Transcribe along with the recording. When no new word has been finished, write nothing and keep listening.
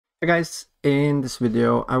Hi guys, in this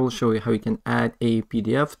video I will show you how you can add a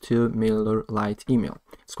PDF to MailerLite email.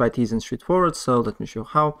 It's quite easy and straightforward, so let me show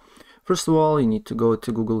how. First of all, you need to go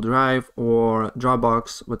to Google Drive or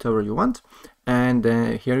Dropbox, whatever you want, and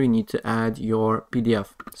here you need to add your PDF.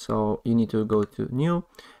 So you need to go to New,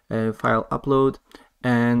 File Upload,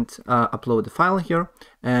 and upload the file here.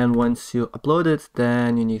 And once you upload it,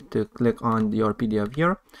 then you need to click on your PDF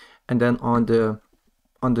here, and then on the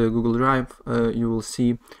Google Drive, you will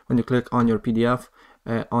see when you click on your PDF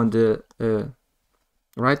on the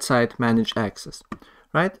right side, Manage Access,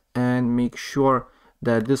 right? And make sure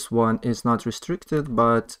that this one is not restricted,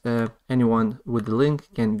 but anyone with the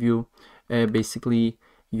link can view basically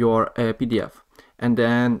your PDF. And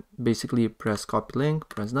then basically press copy link,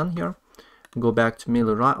 press done here, go back to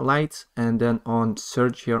MailerLite, and then on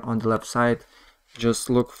search here on the left side,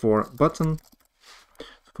 just look for button.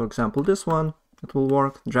 For example, this one. It will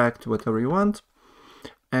work. Drag to whatever you want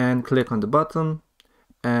and click on the button,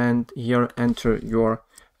 and here enter your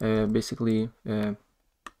basically PDF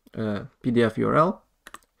URL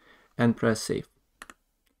and press save.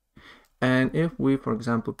 And if we, for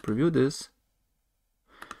example, preview this,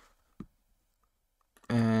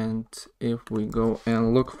 and if we go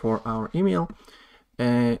and look for our email,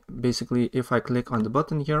 basically if I click on the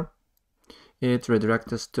button here, it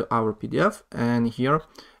redirects us to our PDF, and here,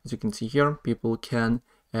 as you can see here, people can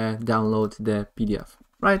download the PDF,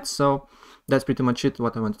 right? So that's pretty much it,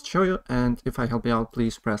 what I wanted to show you, and if I help you out,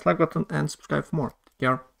 please press like button and subscribe for more. Take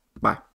care, bye.